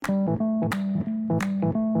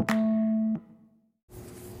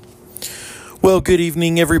Well, good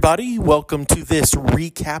evening, everybody. Welcome to this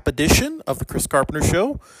recap edition of the Chris Carpenter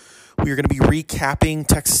Show. We are going to be recapping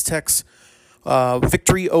Texas Tech's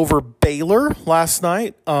victory over Baylor last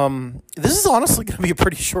night. This is honestly going to be a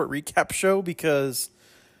pretty short recap show because,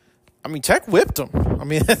 Tech whipped them.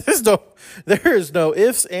 There is no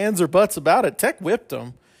ifs, ands, or buts about it. Tech whipped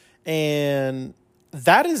them, and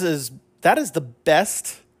that is the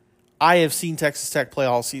best I have seen Texas Tech play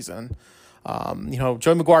all season.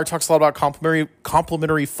 Joey McGuire talks a lot about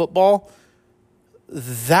complementary football.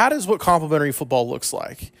 That is what complementary football looks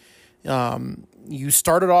like. You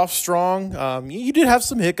started off strong. You did have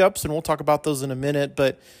some hiccups, and we'll talk about those in a minute,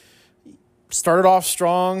 but started off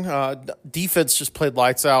strong. Defense just played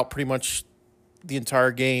lights out pretty much the entire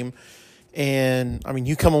game. And,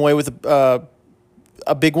 you come away with a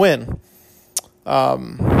big win.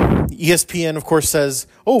 ESPN, of course, says,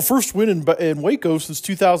 first win in Waco since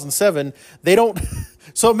 2007. They don't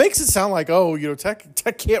 – so it makes it sound like,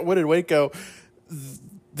 Tech can't win in Waco.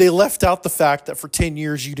 They left out the fact that for 10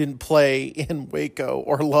 years you didn't play in Waco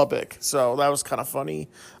or Lubbock. So that was kind of funny.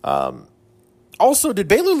 Also, did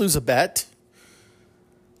Baylor lose a bet?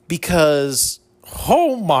 Because,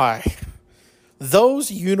 those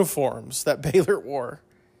uniforms that Baylor wore,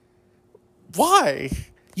 why?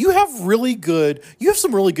 You have some really good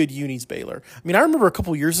unis, Baylor. I remember a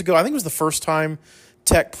couple years ago, I think it was the first time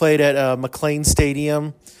Tech played at McLean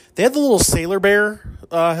Stadium. They had the little Sailor Bear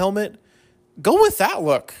helmet. Go with that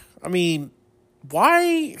look.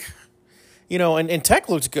 Why? And Tech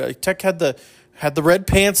looked good. Tech had the red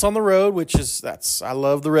pants on the road, I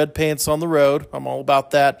love the red pants on the road. I'm all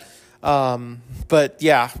about that. But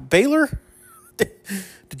yeah, Baylor.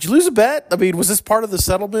 Did you lose a bet? Was this part of the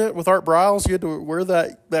settlement with Art Briles? You had to wear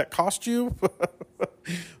that costume?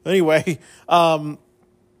 Anyway,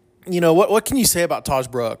 what can you say about Taj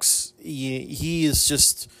Brooks?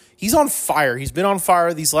 He's on fire. He's been on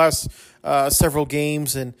fire these last several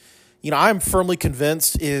games. And, I'm firmly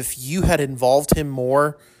convinced if you had involved him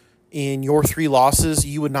more in your 3 losses,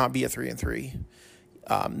 you would not be at 3-3.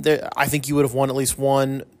 I think you would have won at least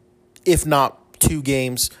one, if not 2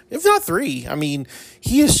 games, if not 3.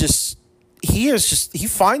 He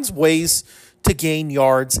finds ways to gain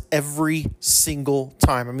yards every single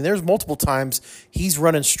time. There's multiple times he's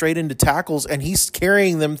running straight into tackles and he's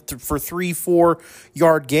carrying them for 3-4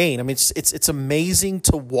 yard gain. It's amazing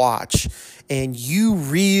to watch, and you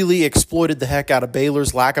really exploited the heck out of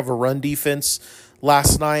Baylor's lack of a run defense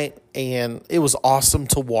last night, and it was awesome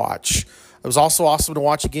to watch. It was also awesome to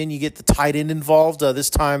watch again. You get the tight end involved, this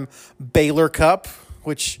time Baylor Cup,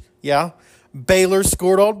 which, Baylor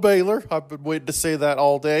scored on Baylor. I've been waiting to say that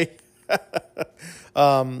all day.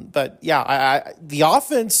 But, the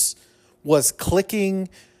offense was clicking,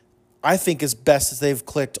 I think, as best as they've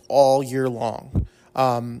clicked all year long.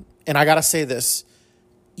 And I got to say this.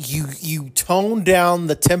 You tone down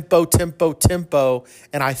the tempo,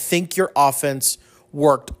 and I think your offense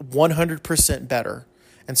worked 100% better.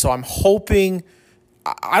 And so I'm hoping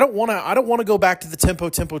I don't want to go back to the tempo.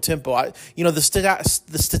 The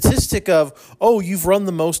statistic of you've run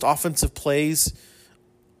the most offensive plays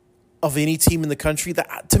of any team in the country.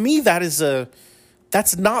 That to me that's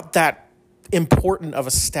not that important of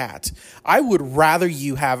a stat. I would rather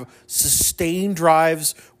you have sustained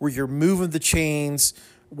drives where you're moving the chains,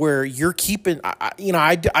 where you're keeping,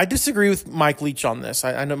 I disagree with Mike Leach on this.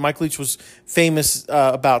 I know Mike Leach was famous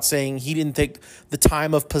about saying he didn't think the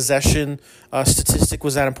time of possession statistic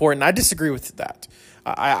was that important. I disagree with that.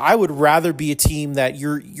 I would rather be a team that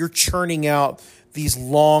you're churning out these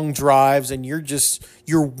long drives and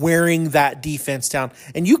you're wearing that defense down.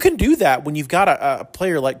 And you can do that when you've got a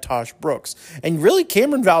player like Taj Brooks. And really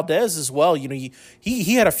Cameron Valdez as well.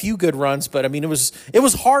 He had a few good runs, but it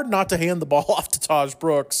was hard not to hand the ball off to Taj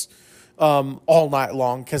Brooks all night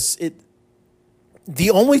long, because the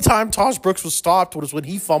only time Taj Brooks was stopped was when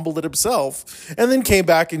he fumbled it himself and then came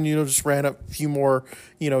back and just ran a few more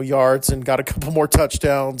yards and got a couple more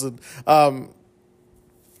touchdowns. And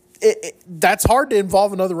that's hard to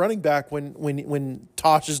involve another running back when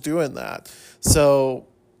Tosh is doing that. So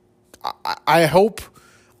I hope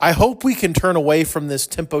we can turn away from this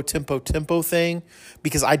tempo thing,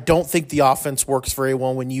 because I don't think the offense works very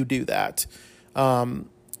well when you do that.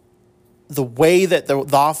 The way that the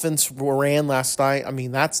offense ran last night,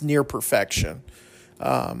 that's near perfection.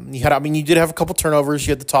 You did have a couple turnovers.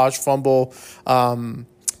 You had the Taj fumble,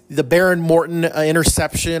 the Baron Morton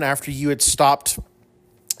interception after you had stopped.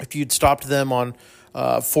 If you'd stopped them on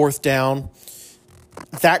 4th down,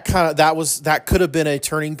 that could have been a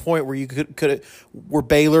turning point where where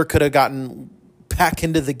Baylor could have gotten back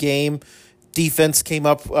into the game. defense came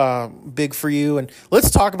up big for you. And let's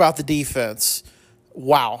talk about the defense.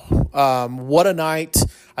 Wow. What a night.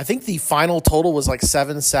 I think the final total was like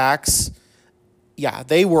 7 sacks. Yeah,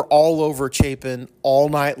 they were all over Chapin all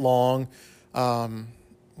night long.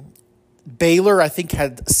 Baylor, I think,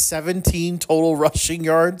 had 17 total rushing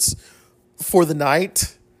yards for the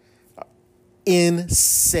night.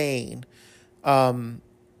 Insane.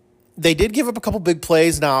 They did give up a couple big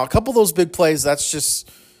plays. Now, a couple of those big plays, that's just,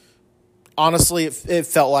 honestly, it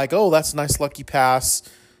felt like, oh, that's a nice lucky pass.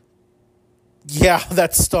 Yeah,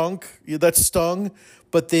 that stunk. That stung.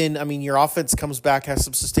 But then, I mean, your offense comes back, has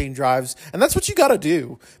some sustained drives, and that's what you got to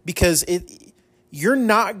do, because you're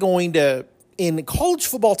not going to, in college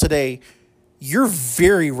football today, you're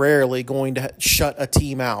very rarely going to shut a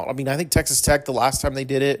team out. I mean, I think Texas Tech, the last time they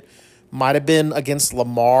did it, might have been against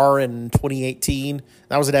Lamar in 2018.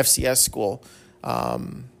 That was an FCS school.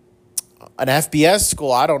 An FBS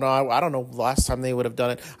school, I don't know. I don't know the last time they would have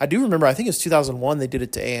done it. I do remember, I think it was 2001, they did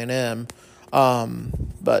it to A&M.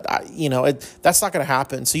 But that's not going to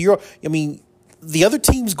happen. So the other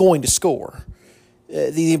team's going to score.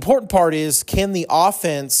 The important part is, can the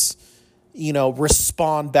offense,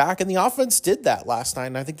 respond back? And the offense did that last night.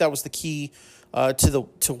 And I think that was the key, to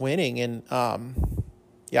winning. And,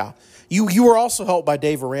 yeah, you were also helped by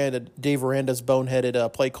Dave Aranda's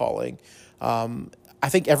boneheaded, play calling. I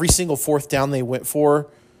think every single fourth down they went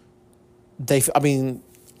for,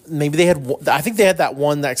 maybe they had, I think they had that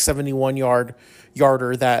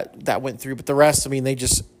 71-yarder that went through, but the rest,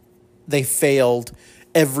 they failed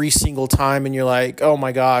every single time. And you're like, oh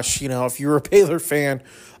my gosh, if you're a Baylor fan,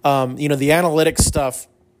 the analytics stuff,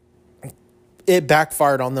 it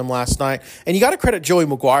backfired on them last night. And you got to credit Joey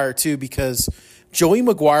McGuire too, because Joey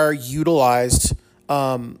McGuire utilized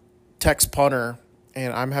Tech's punter,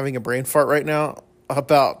 and I'm having a brain fart right now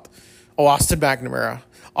about Austin McNamara.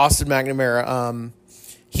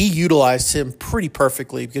 He utilized him pretty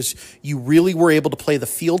perfectly, because you really were able to play the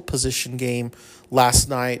field position game last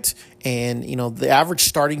night. And, the average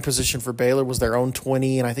starting position for Baylor was their own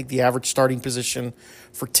 20, and I think the average starting position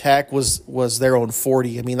for Tech was their own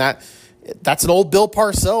 40. I mean, that's an old Bill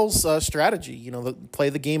Parcells strategy, play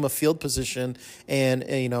the game of field position. And,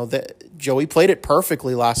 Joey played it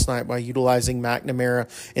perfectly last night by utilizing McNamara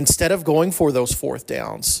instead of going for those fourth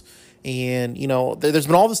downs. And, there's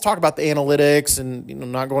been all this talk about the analytics and,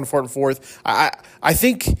 not going forward and fourth. I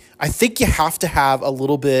think you have to have a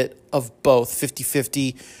little bit of both,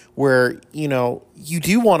 50-50, where, you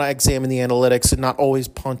do want to examine the analytics and not always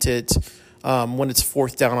punt it when it's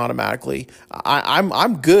fourth down automatically.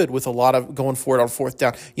 I'm good with a lot of going for it on fourth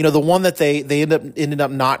down. The one that they ended up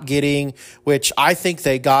not getting, which I think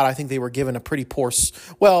they got, I think they were given a pretty poor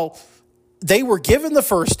they were given the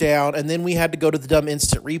first down, and then we had to go to the dumb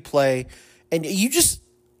instant replay. And you just,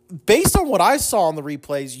 based on what I saw on the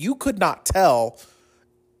replays, you could not tell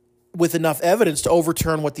with enough evidence to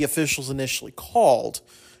overturn what the officials initially called.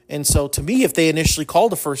 And so to me, if they initially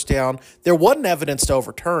called a first down, there wasn't evidence to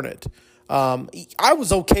overturn it. I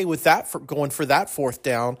was okay with that, for going for that fourth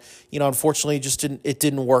down. Unfortunately, it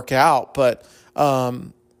didn't work out. But, I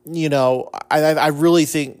really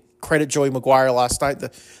think, credit Joey McGuire last night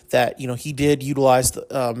that he did utilize the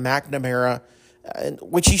McNamara,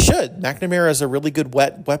 which he should. McNamara is a really good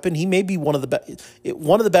weapon. He may be one of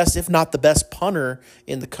the best, if not the best punter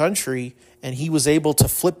in the country, and he was able to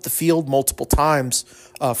flip the field multiple times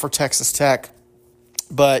for Texas Tech.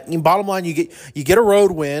 But bottom line, you get a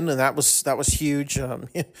road win, and that was huge.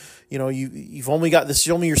 You've only got this is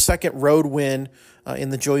only your second road win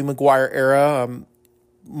in the Joey McGuire era.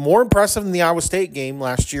 More impressive than the Iowa State game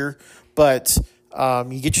last year, but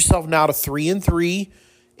you get yourself now to 3-3,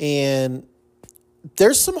 and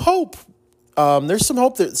there's some hope. There's some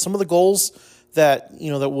hope that some of the goals that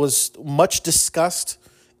that was much discussed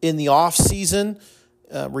in the offseason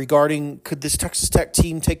regarding, could this Texas Tech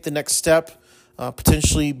team take the next step,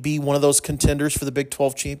 potentially be one of those contenders for the Big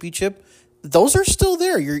 12 championship? Those are still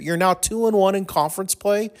there. You're now 2-1 in conference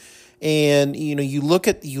play. And you look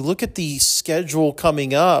at the schedule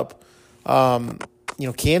coming up.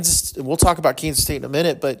 Kansas. We'll talk about Kansas State in a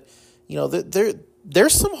minute, but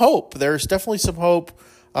there's some hope. There's definitely some hope.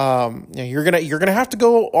 You're gonna have to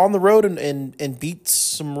go on the road and beat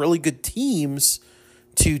some really good teams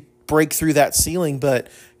to break through that ceiling. But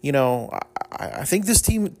I think this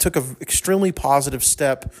team took an extremely positive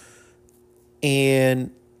step, and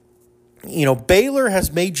Baylor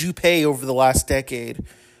has made you pay over the last decade.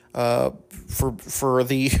 For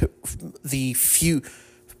the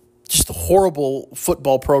horrible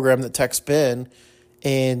football program that Tech's been,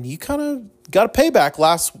 and you kind of got a payback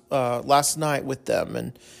last night with them,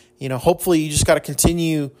 and hopefully you just got to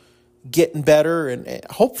continue getting better, and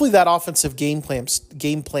hopefully that offensive game plan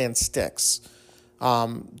sticks.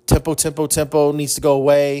 Tempo needs to go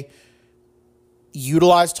away.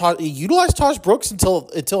 Utilize Taj Brooks until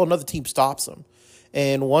another team stops him.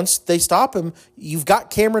 And once they stop him, you've got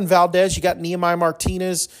Cameron Valdez, you got Nehemiah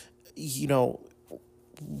Martinez,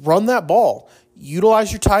 run that ball.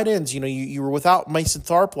 Utilize your tight ends. You were without Mason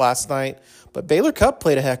Tharp last night, but Baylor Cupp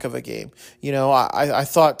played a heck of a game. I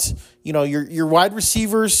thought, your wide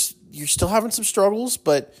receivers, you're still having some struggles,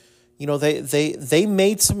 but, they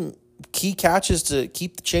made some key catches to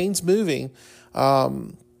keep the chains moving.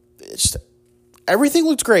 Everything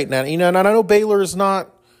looked great now. And I know Baylor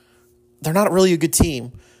they're not really a good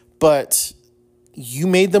team, but you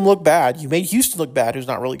made them look bad. You made Houston look bad, who's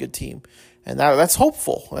not a really good team. And that's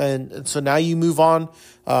hopeful. And so now you move on.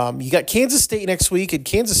 You got Kansas State next week, and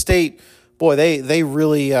Kansas State, boy, they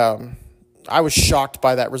really I was shocked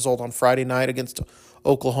by that result on Friday night against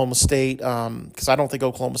Oklahoma State, because I don't think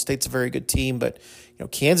Oklahoma State's a very good team. But,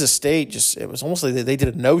 Kansas State, it was almost like they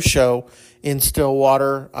did a no-show in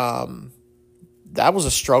Stillwater. That was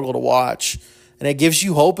a struggle to watch. And it gives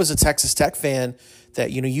you hope as a Texas Tech fan that,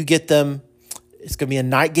 you get them. It's going to be a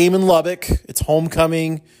night game in Lubbock. It's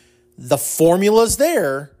homecoming. The formula's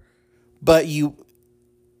there, but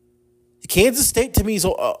Kansas State to me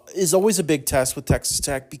is always a big test with Texas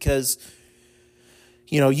Tech because,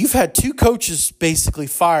 you've had two coaches basically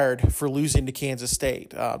fired for losing to Kansas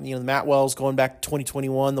State. Matt Wells going back to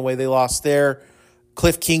 2021, the way they lost there.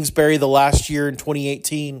 Cliff Kingsbury the last year in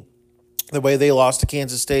 2018. The way they lost to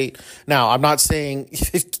Kansas State. Now, I'm not saying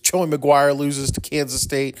if Joey McGuire loses to Kansas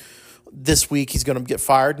State this week, he's going to get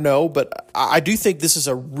fired. No, but I do think this is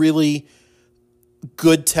a really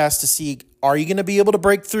good test to see, are you going to be able to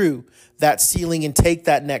break through that ceiling and take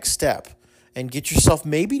that next step and get yourself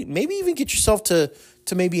maybe even get yourself to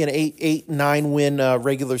maybe an 8-9 win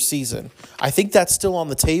regular season. I think that's still on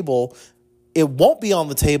the table. It won't be on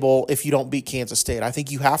the table if you don't beat Kansas State. I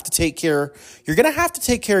think you're going to have to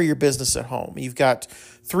take care of your business at home. You've got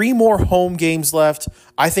 3 more home games left.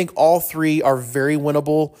 I think all 3 are very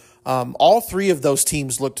winnable. All 3 of those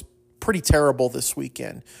teams looked pretty terrible this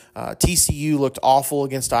weekend. TCU looked awful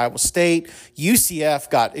against Iowa State. UCF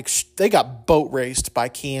got boat raced by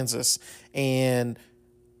Kansas, and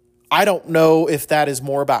I don't know if that is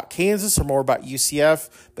more about Kansas or more about UCF,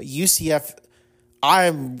 but UCF,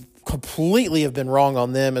 I'm completely have been wrong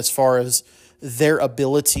on them as far as their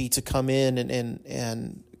ability to come in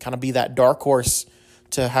and kind of be that dark horse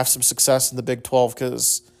to have some success in the Big 12,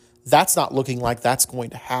 because that's not looking like that's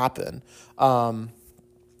going to happen.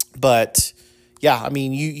 But yeah, I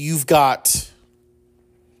mean, you've got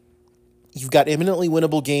imminently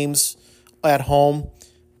winnable games at home.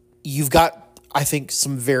 You've got, I think,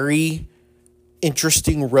 some very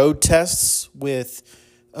interesting road tests with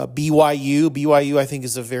BYU. BYU, I think,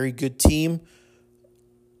 is a very good team.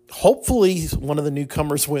 Hopefully, one of the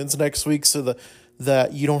newcomers wins next week, so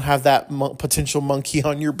that you don't have that potential monkey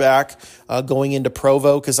on your back going into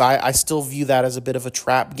Provo, because I still view that as a bit of a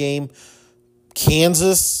trap game.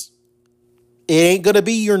 Kansas, it ain't going to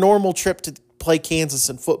be your normal trip to play Kansas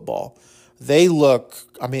in football. They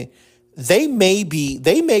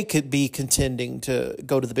could be contending to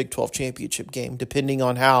go to the Big 12 championship game, depending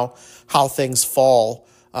on how things fall.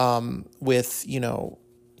 With,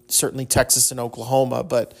 certainly Texas and Oklahoma,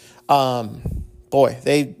 but, boy,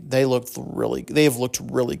 they have looked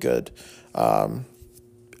really good,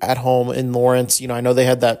 at home in Lawrence. I know they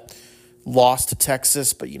had that loss to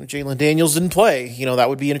Texas, but, Jalen Daniels didn't play. That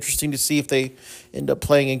would be interesting to see if they end up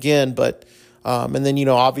playing again, but, and then,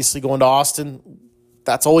 obviously going to Austin,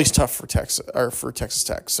 that's always tough for Texas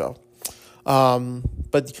Tech. So,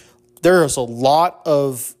 but there is a lot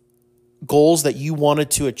of goals that you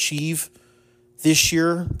wanted to achieve this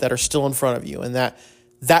year that are still in front of you. And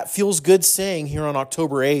that feels good saying here on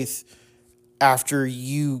October 8th, after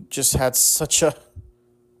you just had such a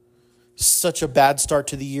bad start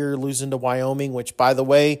to the year, losing to Wyoming, which, by the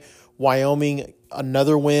way, Wyoming,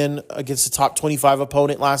 another win against the top 25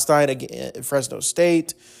 opponent last night at Fresno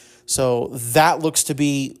State. So that looks to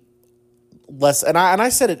be less. And I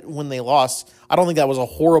said it when they lost. I don't think that was a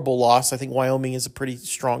horrible loss. I think Wyoming is a pretty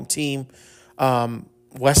strong team.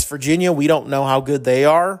 West Virginia, we don't know how good they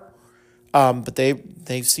are, but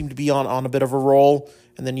they seem to be on a bit of a roll.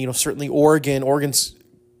 And then, certainly Oregon's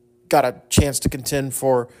got a chance to contend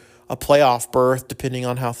for a playoff berth, depending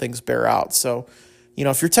on how things bear out. So,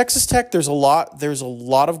 if you're Texas Tech, there's a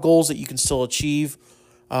lot of goals that you can still achieve.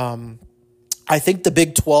 I think the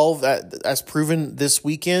Big 12, as proven this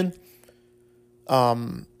weekend, I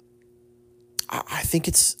think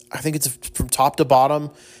it's from top to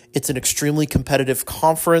bottom. It's an extremely competitive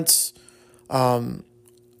conference. I'm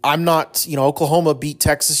not, Oklahoma beat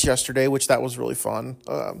Texas yesterday, which that was really fun,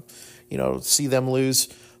 see them lose.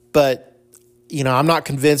 But, I'm not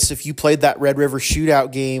convinced if you played that Red River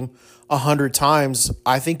shootout game 100 times,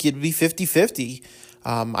 I think it'd be 50-50.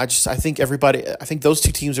 I think those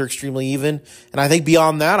two teams are extremely even. And I think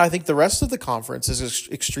beyond that, I think the rest of the conference is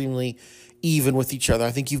extremely even with each other.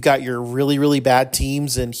 I think you've got your really, really bad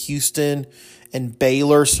teams in Houston and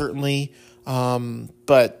Baylor, certainly.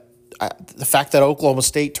 But the fact that Oklahoma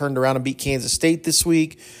State turned around and beat Kansas State this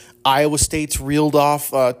week, Iowa State's reeled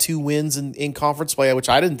off 2 wins in conference play, which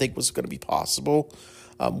I didn't think was going to be possible.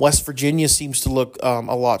 West Virginia seems to look a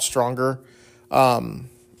lot stronger.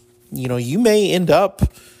 You may end up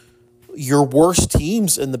your worst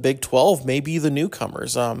teams in the Big 12 may be the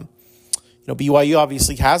newcomers. BYU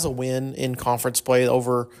obviously has a win in conference play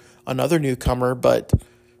over another newcomer, but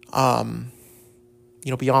beyond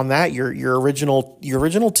that, your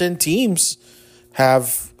original 10 teams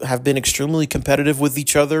have been extremely competitive with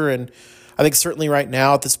each other, and I think certainly right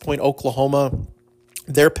now at this point, Oklahoma,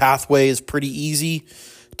 their pathway is pretty easy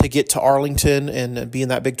to get to Arlington and be in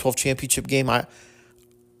that Big 12 championship game. I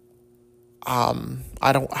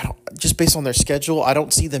don't just based on their schedule, I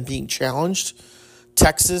don't see them being challenged.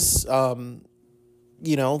 Texas, they're going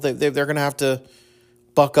to have to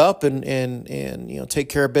buck up and take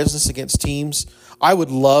care of business against teams. I would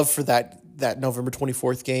love for that November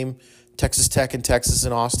 24th game, Texas Tech and Texas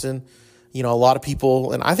in Austin. A lot of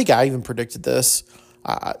people, and I think I even predicted this,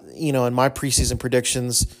 in my preseason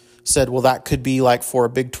predictions, said, well, that could be like for a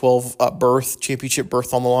Big 12 championship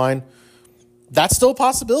berth on the line. That's still a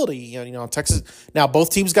possibility. Texas. Now,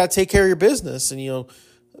 both teams got to take care of your business, and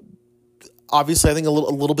obviously, I think a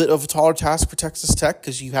little bit of a taller task for Texas Tech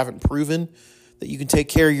because you haven't proven that you can take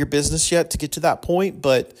care of your business yet to get to that point.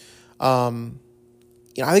 But I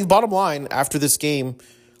think bottom line after this game,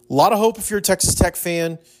 a lot of hope if you're a Texas Tech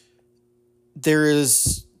fan. There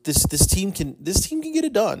is this team can get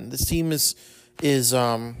it done. This team is they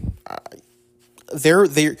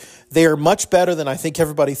are much better than I think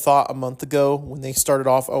everybody thought a month ago when they started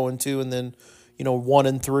off 0-2 and then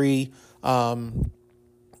 1-3.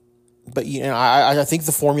 But I think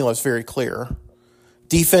the formula is very clear.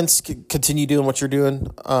 Defense, continue doing what you're doing.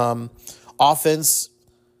 Offense,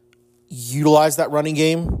 utilize that running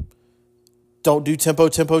game. Don't do tempo.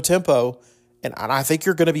 And I think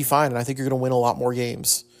you're going to be fine, and I think you're going to win a lot more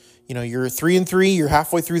games. You're 3-3. You're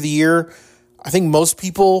halfway through the year. I think most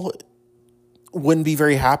people wouldn't be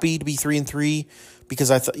very happy to be 3-3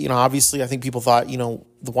 because obviously I think people thought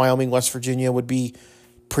the Wyoming, West Virginia would be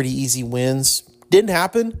pretty easy wins. Didn't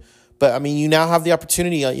happen. But, you now have the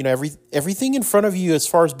opportunity, everything in front of you as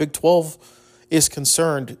far as Big 12 is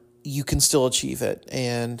concerned, you can still achieve it.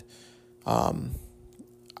 And,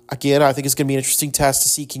 again, I think it's going to be an interesting test to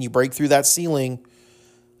see, can you break through that ceiling?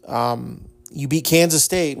 You beat Kansas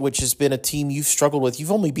State, which has been a team you've struggled with.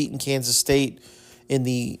 You've only beaten Kansas State in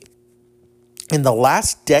the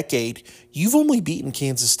last decade. You've only beaten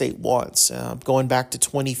Kansas State once, going back to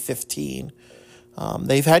 2015.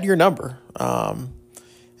 They've had your number.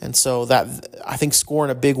 And so that I think scoring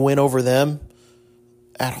a big win over them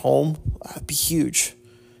at home would be huge.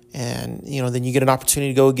 And, then you get an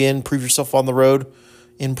opportunity to go again, prove yourself on the road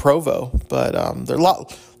in Provo. But there are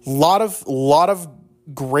a lot of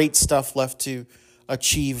great stuff left to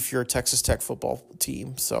achieve if you're a Texas Tech football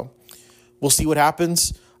team. So we'll see what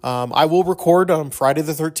happens. I will record on Friday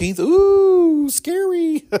the 13th. Ooh,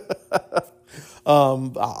 scary.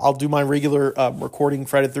 I'll do my regular recording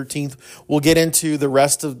Friday the 13th. We'll get into the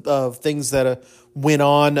rest of things that went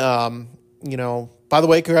on. By the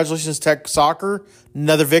way, congratulations, Tech Soccer.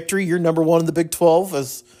 Another victory. You're number 1 in the Big 12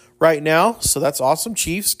 as right now. So that's awesome.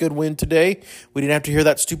 Chiefs, good win today. We didn't have to hear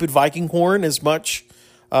that stupid Viking horn as much.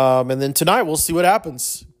 And then tonight we'll see what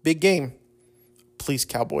happens. Big game. Please,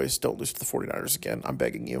 Cowboys, don't lose to the 49ers again. I'm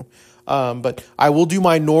begging you. But I will do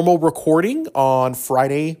my normal recording on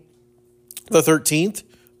Friday the 13th.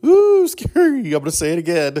 Ooh, scary. I'm going to say it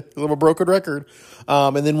again. I'm a broken record.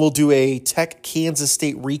 And then we'll do a Tech Kansas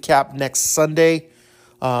State recap next Sunday.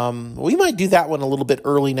 We might do that one a little bit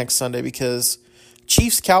early next Sunday because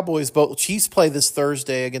Chiefs play this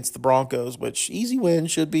Thursday against the Broncos, which easy win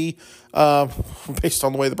should be based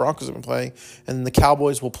on the way the Broncos have been playing. And the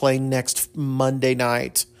Cowboys will play next Monday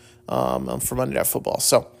night for Monday Night Football.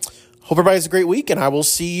 So hope everybody has a great week, and I will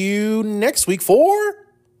see you next week for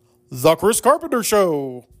The Chris Carpenter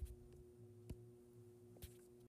Show.